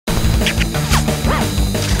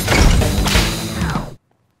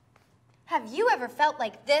Have you ever felt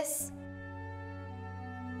like this?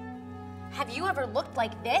 Have you ever looked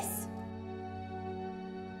like this?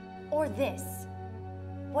 Or this?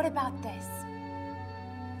 What about this?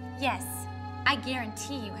 Yes, I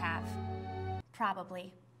guarantee you have.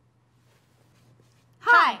 Probably.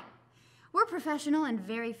 Hi! We're professional and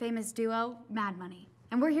very famous duo, Mad Money.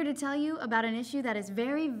 And we're here to tell you about an issue that is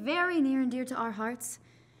very, very near and dear to our hearts.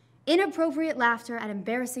 Inappropriate laughter at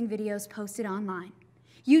embarrassing videos posted online.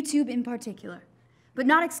 YouTube in particular, but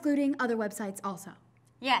not excluding other websites also.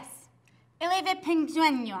 Yes.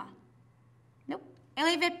 Nope.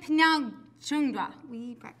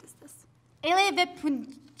 We practiced this.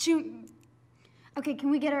 Okay,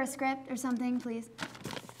 can we get her a script or something, please?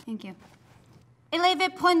 Thank you.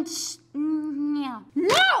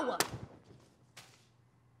 No!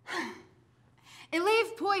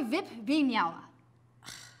 Elev poi vip binyawa.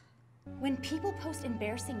 When people post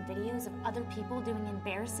embarrassing videos of other people doing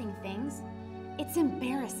embarrassing things, it's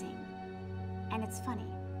embarrassing. And it's funny.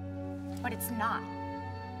 But it's not.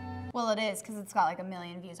 Well, it is, because it's got like 1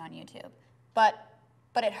 million views on YouTube. But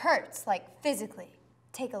it hurts, like physically.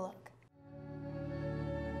 Take a look.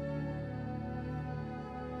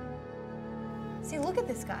 See, look at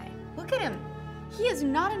this guy. Look at him. He is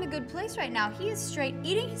not in a good place right now. He is straight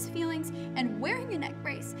eating his feelings and wearing a neck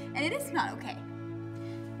brace, and it is not okay.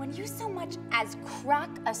 When you so much as crack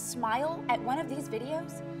a smile at one of these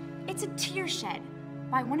videos, it's a tear shed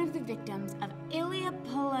by one of the victims of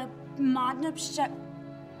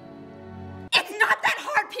It's not that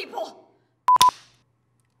hard, people!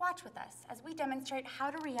 Watch with us as we demonstrate how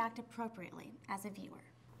to react appropriately as a viewer.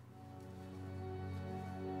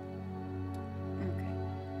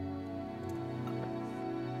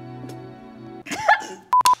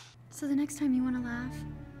 So the next time you want to laugh,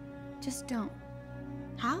 just don't.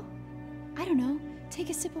 How? I don't know. Take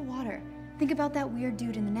a sip of water. Think about that weird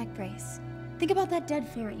dude in the neck brace. Think about that dead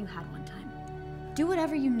ferret you had one time. Do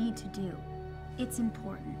whatever you need to do. It's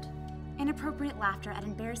important. Inappropriate laughter at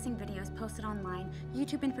embarrassing videos posted online,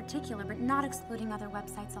 YouTube in particular, but not excluding other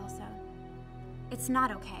websites also. It's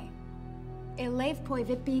not okay. Elev poi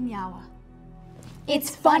vip binyawa.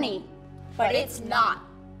 It's funny, but it's not.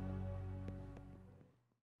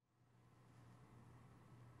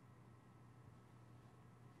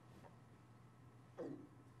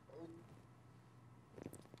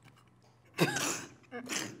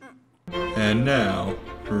 And now,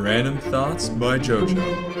 Random Thoughts by JoJo.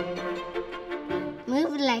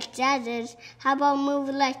 Move like Jazz. How about move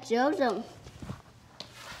like JoJo?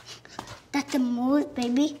 That's a move,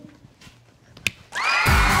 baby.